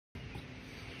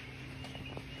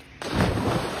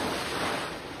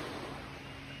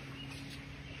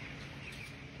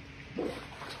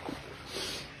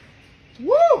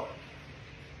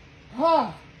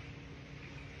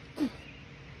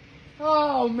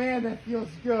Oh man, that feels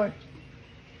good.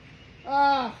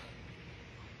 Well,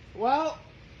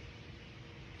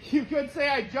 you could say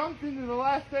I jumped into the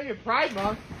last day of Pride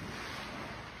Month.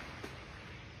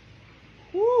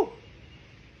 Woo!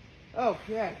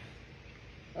 Okay.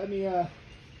 Let me get out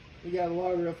of the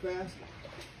water real fast.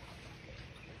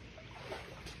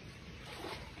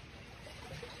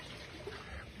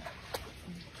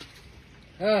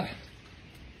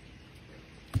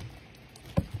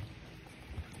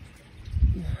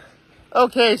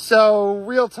 Okay, so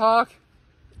real talk.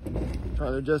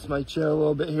 Trying to adjust my chair a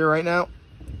little bit here right now.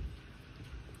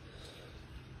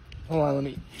 Hold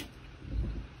on,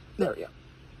 there we go.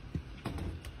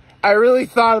 I really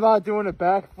thought about doing a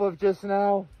backflip just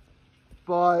now,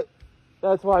 but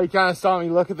that's why you kind of saw me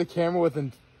look at the camera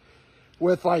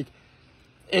with like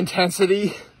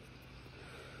intensity.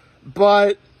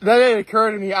 But then it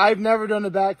occurred to me, I've never done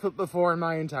a backflip before in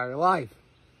my entire life.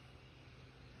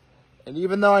 And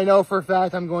even though I know for a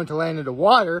fact I'm going to land into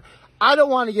water, I don't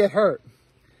want to get hurt.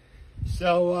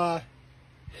 So,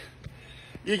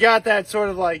 you got that sort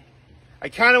of like, I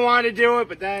kind of wanted to do it,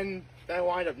 but then I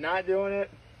wind up not doing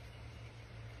it.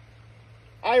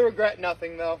 I regret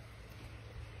nothing, though.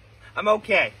 I'm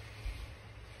okay.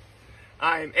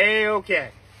 I'm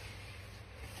A-okay.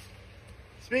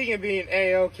 Speaking of being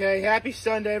A-okay, happy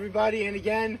Sunday, everybody. And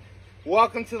again,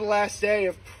 welcome to the last day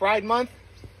of Pride Month.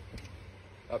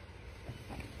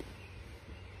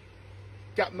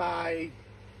 Got my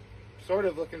sort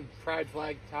of looking pride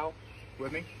flag towel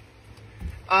with me.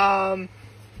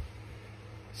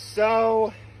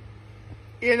 So,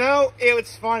 you know, it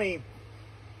was funny.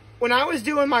 When I was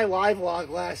doing my live vlog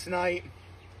last night,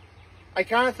 I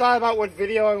kind of thought about what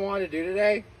video I wanted to do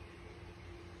today.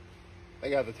 I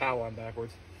got the towel on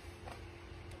backwards.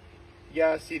 You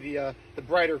gotta see the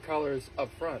brighter colors up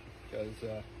front, because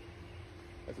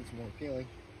it's more appealing.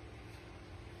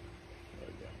 There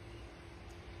we go.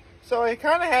 So I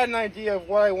kind of had an idea of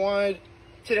what I wanted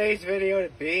today's video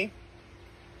to be.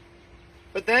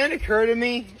 But then it occurred to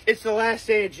me, it's the last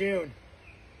day of June.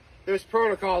 There's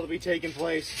protocol to be taking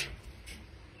place.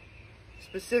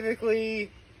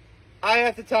 Specifically, I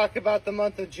have to talk about the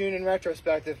month of June in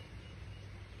retrospective.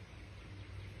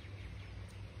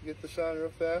 Get this on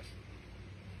real fast.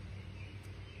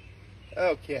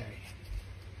 Okay.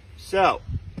 So.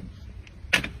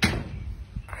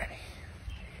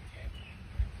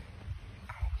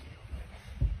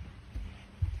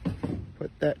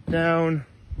 Put that down.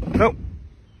 Nope.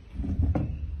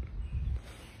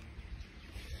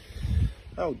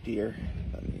 Oh dear.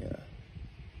 Let me,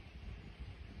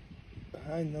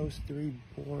 behind those three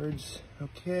boards.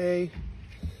 Okay.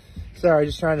 Sorry,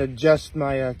 just trying to adjust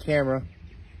my camera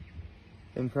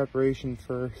in preparation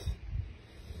for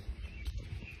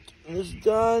this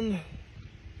done.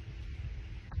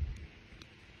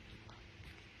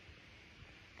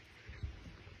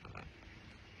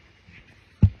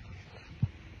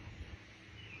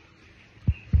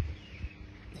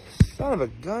 Son of a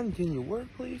gun, can you work,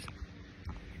 please?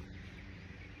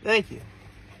 Thank you.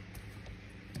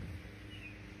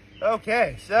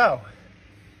 Okay, so.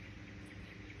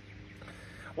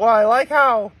 Well, I like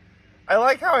how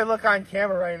I look on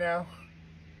camera right now.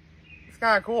 It's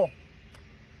kind of cool.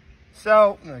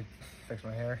 So, let me fix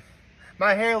my hair.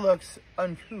 My hair looks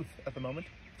uncouth at the moment.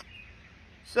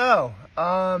 So,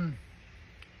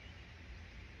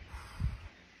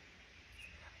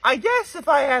 I guess if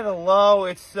I had a low,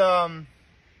 it's, and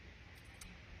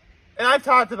I've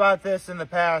talked about this in the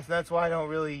past, and that's why I don't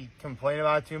really complain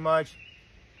about it too much.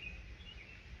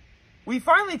 We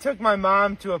finally took my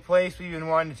mom to a place we've been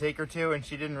wanting to take her to, and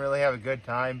she didn't really have a good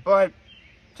time. But,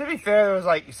 to be fair, there was,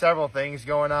 like, several things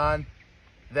going on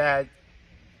that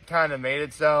kind of made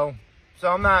it so.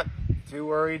 So I'm not too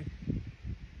worried.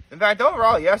 In fact,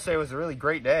 overall, yesterday was a really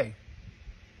great day.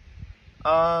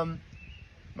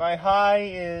 My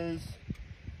high is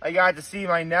I got to see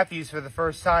my nephews for the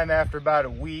first time after about a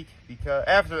week, because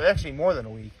after actually more than a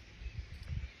week,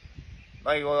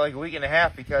 like a week and a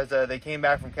half, because they came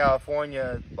back from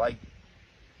California like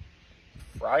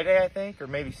Friday, I think, or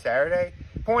maybe Saturday.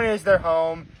 Point is, they're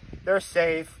home, they're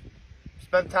safe.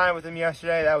 Spent time with them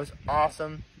yesterday. That was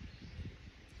awesome.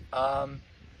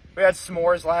 We had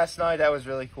s'mores last night. That was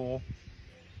really cool.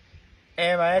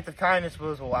 And my act of kindness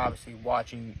was, well, obviously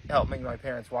helping my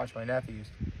parents watch my nephews,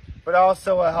 but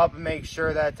also helping make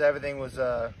sure that everything was,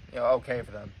 okay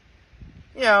for them.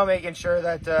 You know, making sure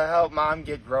that help mom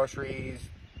get groceries,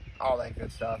 all that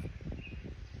good stuff.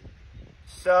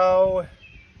 So,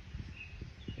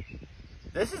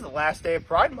 this is the last day of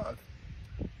Pride Month.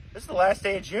 This is the last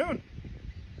day of June.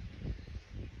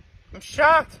 I'm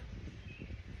shocked.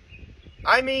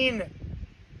 I mean,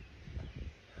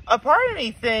 a part of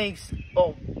me thinks,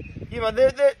 well, you know,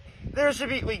 there should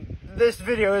be, this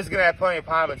video is going to have plenty of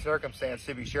pomp and circumstance,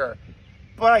 to be sure.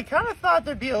 But I kind of thought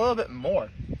there'd be a little bit more.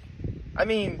 I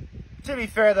mean, to be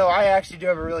fair, though, I actually do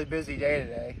have a really busy day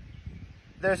today.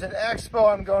 There's an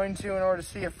expo I'm going to in order to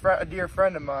see a dear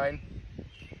friend of mine.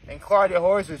 And Claudia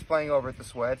Horser's playing over at the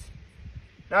Sweats.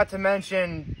 Not to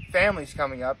mention family's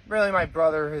coming up. Really, my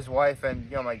brother, his wife, and,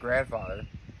 you know, my grandfather.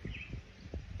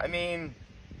 I mean,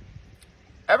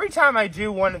 every time I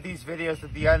do one of these videos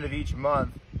at the end of each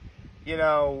month, you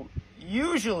know,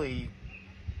 usually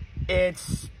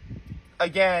it's,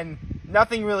 again,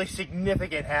 nothing really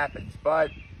significant happens.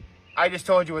 But I just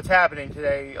told you what's happening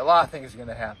today. A lot of things are going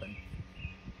to happen.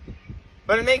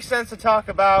 But it makes sense to talk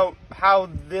about how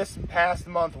this past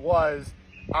month was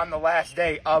on the last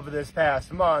day of this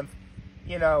past month.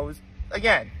 You know,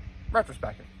 again,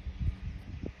 retrospective.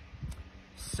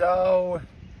 So,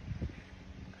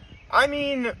 I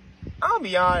mean, I'll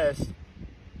be honest.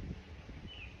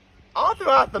 All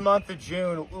throughout the month of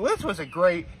June, this was a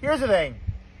great... Here's the thing.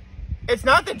 It's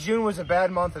not that June was a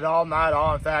bad month at all. Not at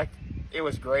all. In fact, it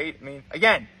was great. I mean,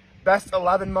 again, best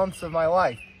 11 months of my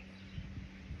life.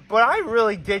 But I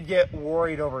really did get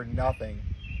worried over nothing.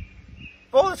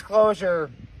 Full disclosure,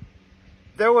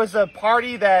 there was a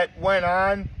party that went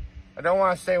on. I don't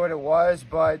want to say what it was,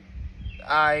 but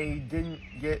I didn't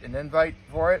get an invite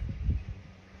for it.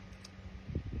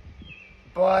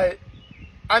 But,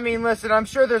 I mean, listen, I'm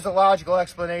sure there's a logical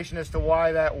explanation as to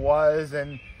why that was,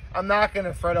 and I'm not going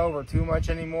to fret over too much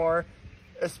anymore,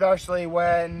 especially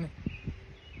when,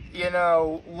 you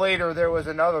know, later there was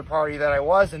another party that I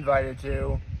was invited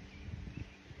to.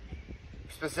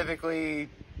 Specifically,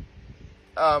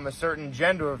 a certain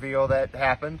gender reveal that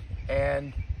happened,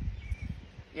 and,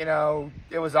 you know,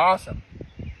 it was awesome.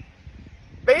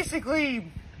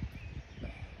 Basically,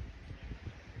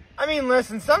 I mean,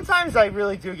 listen, sometimes I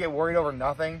really do get worried over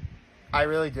nothing. I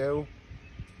really do.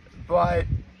 But,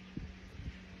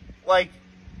 like,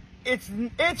 it's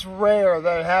rare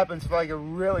that it happens for, like, a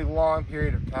really long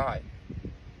period of time.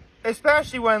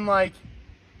 Especially when, like,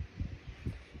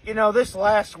 you know, this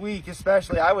last week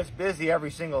especially, I was busy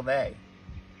every single day.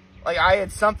 Like, I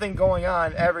had something going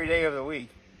on every day of the week.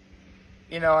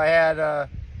 You know, I had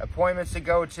appointments to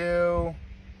go to,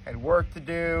 had work to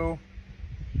do,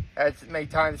 had to make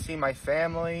time to see my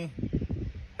family.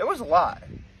 It was a lot.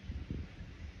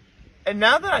 And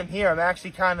now that I'm here, I'm actually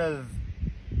kind of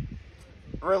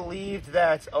relieved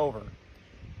that it's over.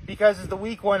 Because as the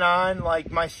week went on, like,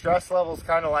 my stress levels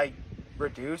kind of, like,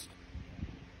 reduced.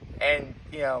 And,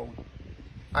 you know,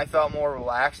 I felt more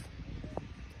relaxed.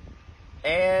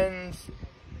 And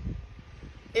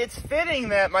it's fitting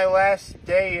that my last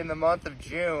day in the month of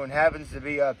June happens to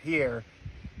be up here,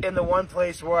 in the one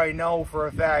place where I know for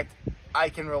a fact I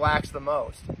can relax the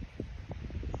most.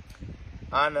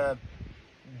 On a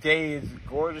day as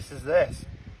gorgeous as this.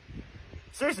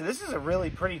 Seriously, this is a really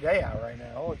pretty day out right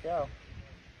now. Holy cow.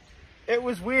 It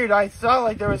was weird. I saw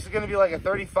like there was going to be like a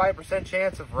 35%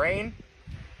 chance of rain.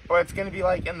 But it's going to be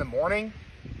like in the morning,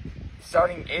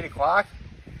 starting 8 o'clock.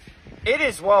 It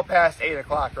is well past 8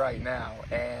 o'clock right now,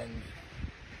 and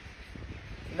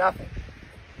nothing.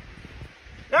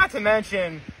 Not to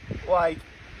mention, like,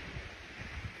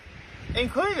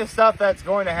 including the stuff that's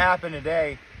going to happen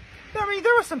today. I mean,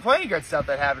 there was some plenty good stuff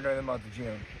that happened during the month of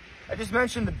June. I just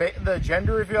mentioned the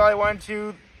gender reveal I went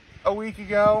to a week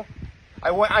ago.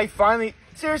 I finally...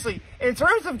 Seriously, in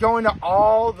terms of going to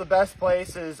all the best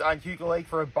places on Cuca Lake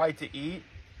for a bite to eat,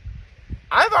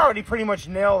 I've already pretty much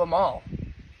nailed them all.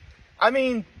 I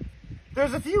mean,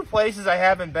 there's a few places I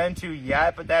haven't been to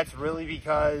yet, but that's really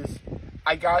because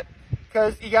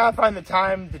you gotta find the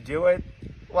time to do it.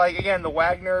 Like, again, the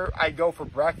Wagner, I go for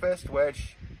breakfast,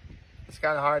 which is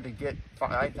kind of hard to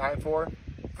find time for.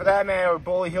 For that matter,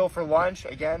 Bully Hill for lunch,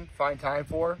 again, find time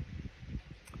for.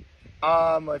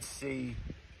 Let's see.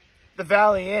 The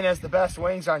Valley Inn has the best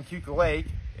wings on Cuca Lake,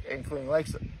 including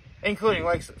Lakeside.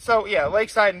 So, yeah,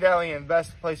 Lakeside and Valley Inn,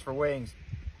 best place for wings.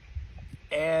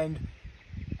 And,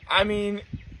 I mean,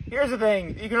 here's the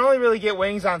thing. You can only really get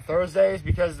wings on Thursdays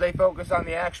because they focus on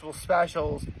the actual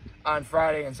specials on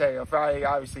Friday and Saturday. Friday,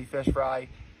 obviously, fish fry.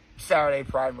 Saturday,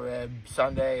 prime rib.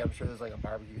 Sunday, I'm sure there's, like, a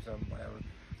barbecue, something, whatever.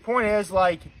 Point is,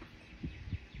 like,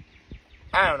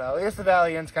 I don't know. I guess the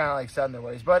Valley Inn's kind of, like, set in their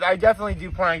ways. But I definitely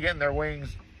do plan on getting their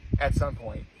wings at some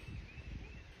point.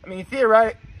 I mean,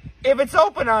 theoretically, if it's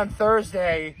open on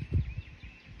Thursday,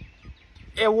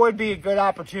 it would be a good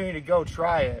opportunity to go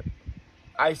try it.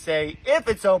 I say if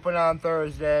it's open on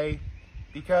Thursday,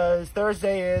 because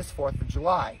Thursday is 4th of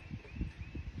July.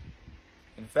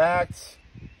 In fact,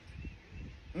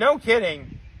 no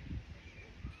kidding,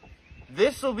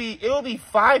 it'll be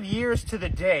 5 years to the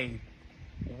day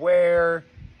where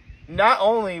not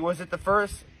only was it the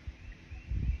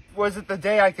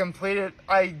day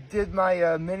I did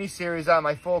my mini-series on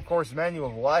my full course menu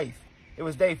of life. It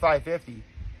was day 550.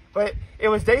 But it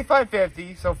was day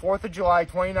 550, so 4th of July,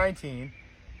 2019.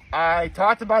 I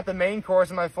talked about the main course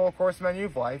of my full course menu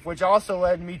of life, which also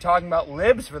led to me talking about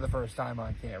libs for the first time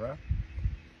on camera.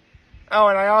 Oh,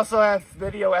 and I also have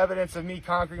video evidence of me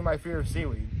conquering my fear of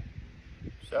seaweed.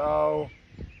 So,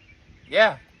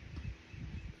 yeah.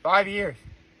 5 years.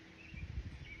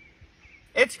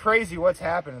 It's crazy what's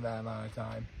happened in that amount of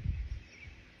time.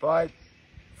 But,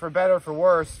 for better or for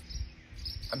worse,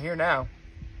 I'm here now.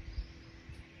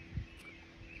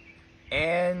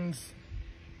 And,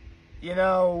 you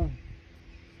know,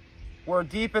 we're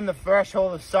deep in the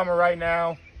threshold of summer right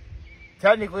now.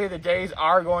 Technically, the days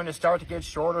are going to start to get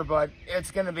shorter, but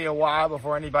it's going to be a while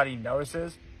before anybody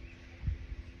notices.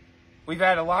 We've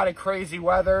had a lot of crazy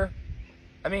weather.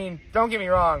 I mean, don't get me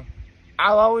wrong.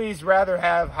 I'll always rather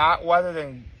have hot weather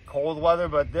than cold weather,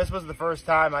 but this was the first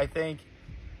time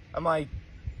I'm like,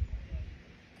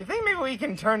 do you think maybe we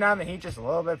can turn down the heat just a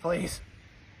little bit, please?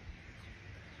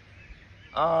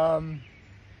 Oh,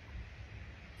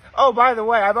 by the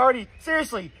way,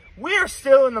 seriously, we are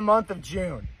still in the month of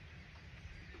June.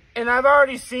 And I've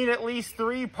already seen at least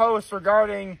 3 posts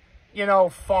regarding, you know,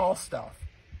 fall stuff.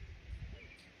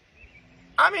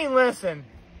 I mean, listen,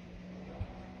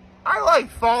 I like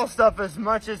fall stuff as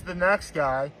much as the next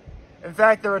guy. In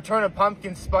fact, the return of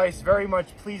pumpkin spice very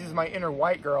much pleases my inner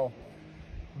white girl.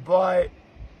 But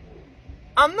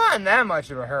I'm not in that much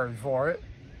of a hurry for it.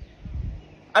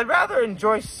 I'd rather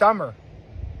enjoy summer,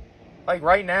 like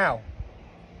right now,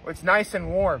 where it's nice and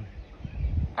warm.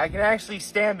 I can actually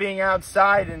stand being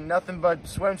outside in nothing but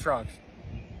swim trunks.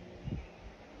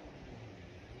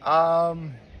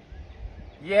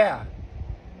 Yeah.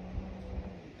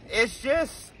 It's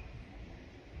just,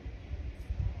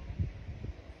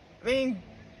 I mean,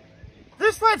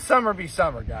 just let summer be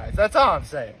summer, guys. That's all I'm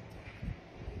saying.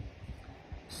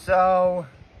 So,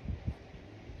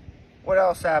 what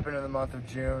else happened in the month of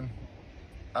June?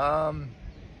 I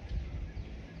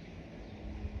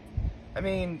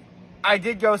mean, I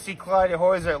did go see Claudia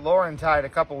Hoyser at Laurentide a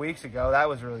couple weeks ago. That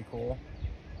was really cool.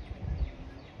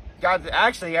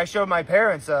 Actually, I showed my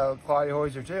parents Claudia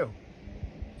Hoyser too.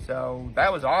 So,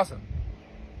 that was awesome.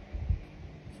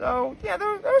 So, yeah, there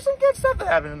was some good stuff that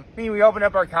happened. I mean, we opened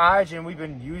up our cottage and we've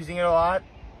been using it a lot,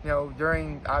 you know,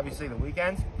 during, obviously, the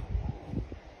weekends.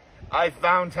 I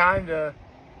found time to,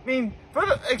 I mean,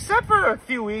 except for a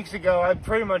few weeks ago, I've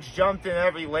pretty much jumped in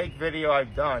every lake video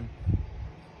I've done.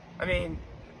 I mean,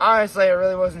 honestly, I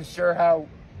really wasn't sure how,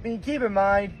 I mean, keep in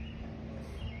mind,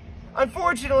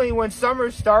 unfortunately, when summer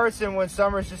starts and when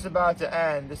summer's just about to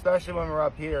end, especially when we're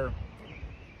up here,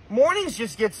 mornings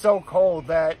just get so cold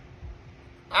that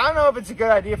I don't know if it's a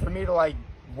good idea for me to, like,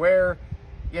 wear,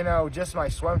 you know, just my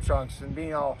swim trunks and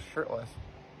being all shirtless.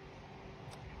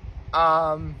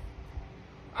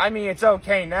 I mean, it's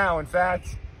okay now. In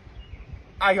fact,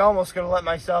 I almost gonna let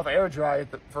myself air dry it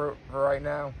for right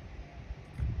now.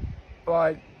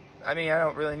 But, I mean, I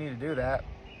don't really need to do that.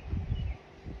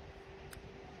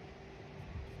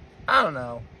 I don't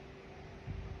know.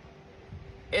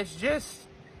 It's just,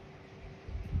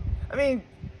 I mean,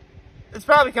 it's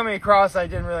probably coming across I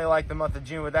didn't really like the month of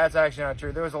June, but that's actually not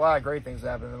true. There was a lot of great things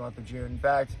that happened in the month of June. In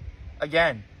fact,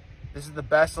 again, this is the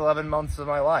best 11 months of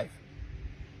my life.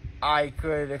 I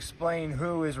could explain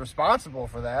who is responsible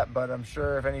for that, but I'm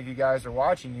sure if any of you guys are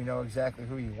watching, you know exactly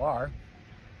who you are.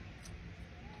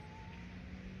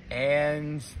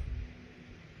 And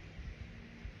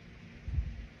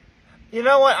you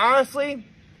know what? Honestly,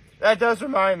 that does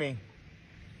remind me.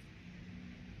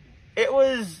 It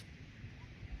was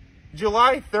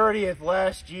July 30th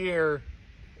last year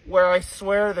where I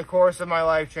swear the course of my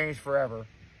life changed forever.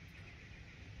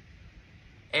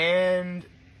 And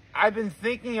I've been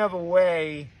thinking of a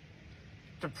way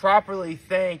to properly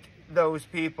thank those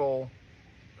people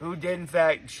who did in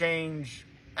fact change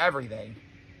everything.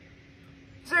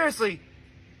 Seriously,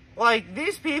 like,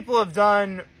 these people have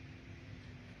done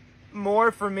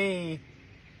more for me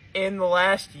in the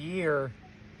last year,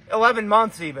 11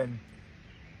 months even,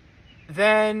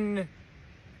 than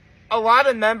a lot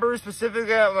of members,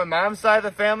 specifically on my mom's side of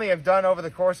the family, have done over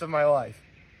the course of my life.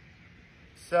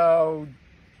 So,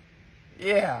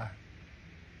 yeah.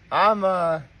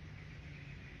 To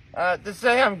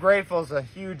say I'm grateful is a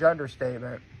huge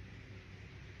understatement.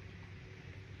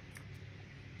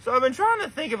 So I've been trying to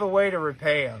think of a way to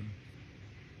repay them.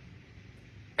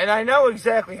 And I know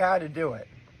exactly how to do it.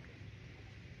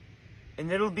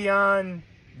 And it'll be on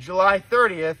July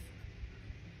 30th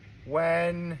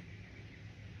when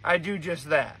I do just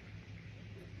that.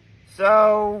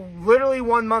 So, literally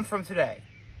 1 month from today.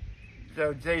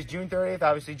 So, today's June 30th.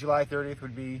 Obviously, July 30th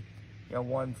would be,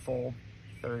 one full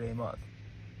 30-day month.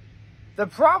 The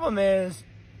problem is,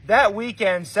 that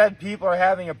weekend said people are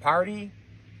having a party,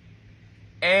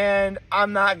 and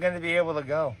I'm not going to be able to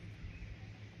go.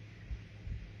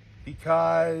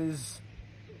 Because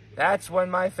that's when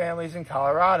my family's in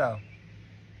Colorado.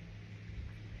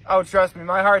 Oh, trust me,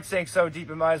 my heart sinks so deep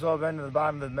it might as well have been to the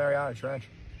bottom of the Mariana Trench.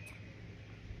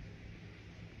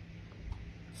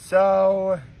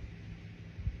 So,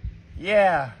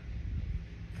 yeah,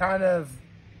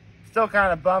 still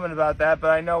kind of bumming about that, but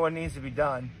I know what needs to be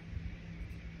done.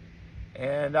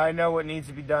 And I know what needs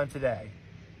to be done today.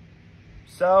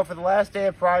 So, for the last day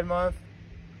of Pride Month,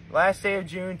 last day of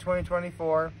June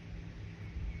 2024,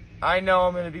 I know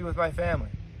I'm going to be with my family.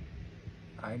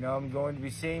 I know I'm going to be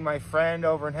seeing my friend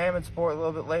over in Hammondsport a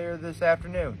little bit later this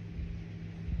afternoon.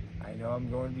 I know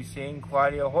I'm going to be seeing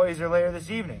Claudio Hoyser later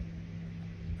this evening.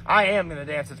 I am going to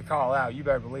dance at the call out. You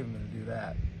better believe I'm going to do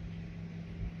that.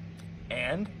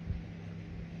 And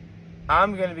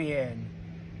I'm going to be in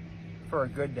for a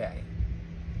good day.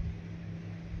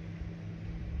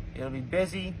 It'll be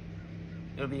busy.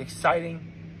 It'll be exciting.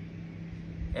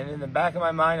 And in the back of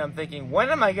my mind, I'm thinking, when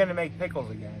am I going to make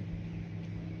pickles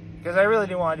again? Because I really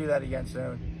do want to do that again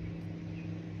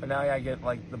soon. But now I got to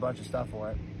get, the bunch of stuff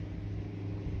for it.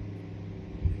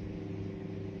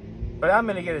 But I'm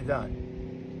going to get it done.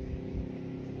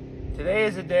 Today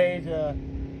is a day to,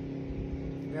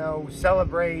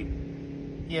 celebrate,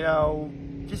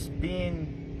 just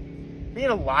being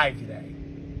alive today.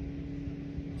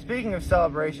 Speaking of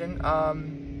celebration,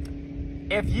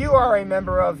 if you are a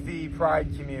member of the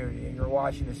Pride community and you're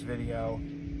watching this video,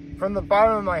 from the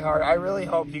bottom of my heart, I really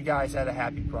hope you guys had a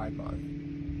happy Pride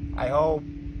Month. I hope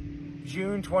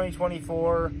June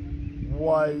 2024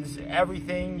 was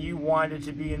everything you wanted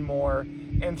to be and more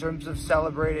in terms of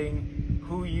celebrating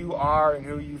who you are and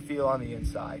who you feel on the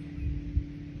inside.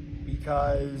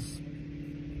 Because,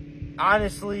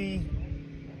 honestly,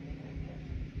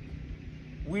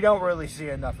 we don't really see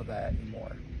enough of that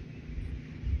anymore.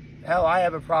 Hell, I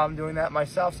have a problem doing that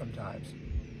myself sometimes.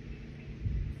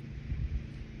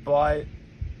 But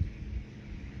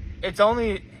it's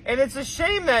a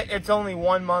shame that it's only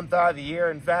 1 month out of the year.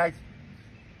 In fact,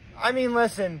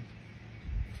 listen,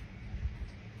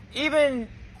 even,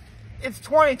 it's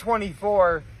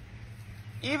 2024,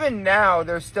 even now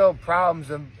there's still problems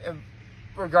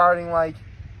regarding,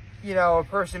 a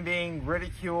person being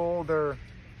ridiculed or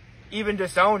even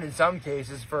disowned in some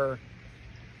cases for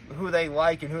who they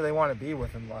like and who they want to be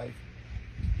with in life.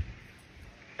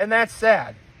 And that's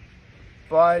sad.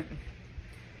 But,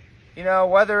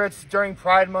 whether it's during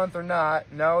Pride Month or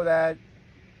not, know that,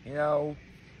 you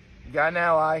got an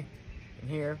ally in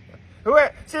here.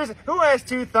 Seriously, who has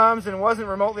two thumbs and wasn't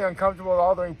remotely uncomfortable at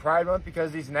all during Pride Month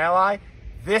because he's an ally?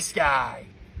 This guy.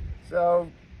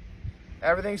 So,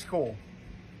 everything's cool.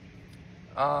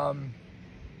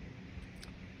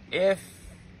 If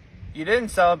you didn't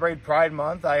celebrate Pride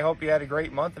Month, I hope you had a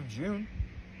great month of June.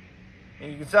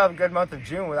 And you can still have a good month of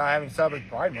June without having to celebrate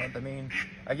Pride Month.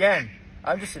 Again,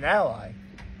 I'm just an ally.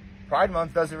 Pride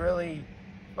Month doesn't really...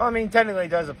 technically it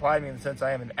does apply to me in the sense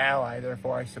I am an ally,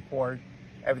 therefore I support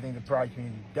everything the Pride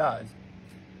community does.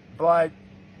 But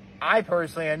I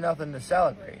personally had nothing to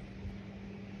celebrate.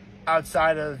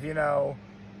 Outside of,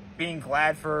 being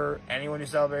glad for anyone who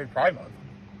celebrated Pride Month.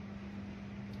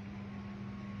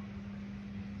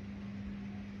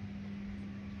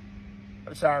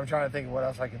 I'm sorry, I'm trying to think of what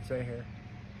else I can say here.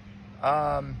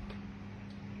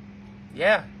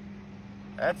 Yeah,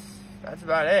 that's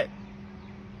about it.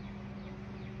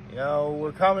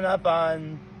 We're coming up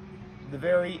on the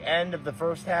very end of the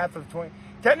first half of 20.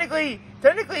 Technically,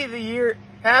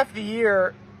 half a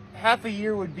year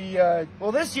would be.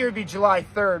 This year would be July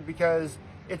 3rd because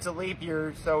it's a leap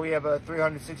year, so we have a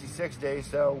 366 days.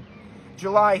 So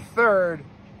July 3rd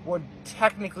would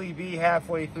technically be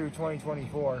halfway through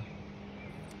 2024.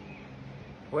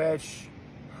 Which,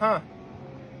 I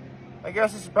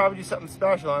guess I should probably do something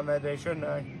special on that day, shouldn't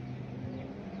I?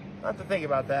 I'll have to think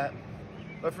about that.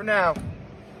 But for now,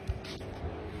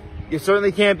 you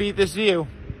certainly can't beat this view.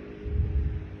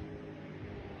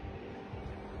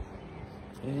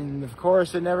 And of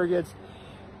course, it never gets...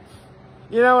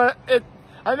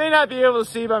 I may not be able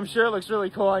to see, but I'm sure it looks really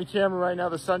cool on camera right now.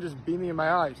 The sun just beaming in my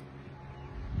eyes.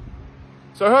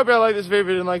 So I hope you like this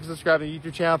video and like and subscribe to the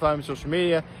YouTube channel, follow me on social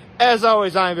media. As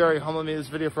always, I am very humble. I made this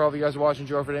video for all of you guys watching.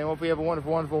 Enjoy for today. I hope you have a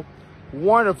wonderful, wonderful,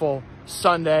 wonderful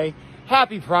Sunday.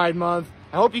 Happy Pride Month.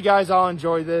 I hope you guys all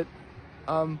enjoyed it.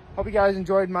 Hope you guys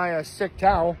enjoyed my sick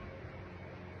towel.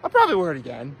 I'll probably wear it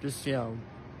again. Just, you know,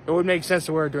 it would make sense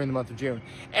to wear it during the month of June.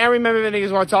 And remember, if you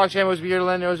guys want to talk, Shane was here to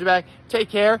lend knows your back. Take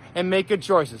care and make good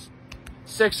choices.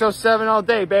 607 all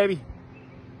day, baby.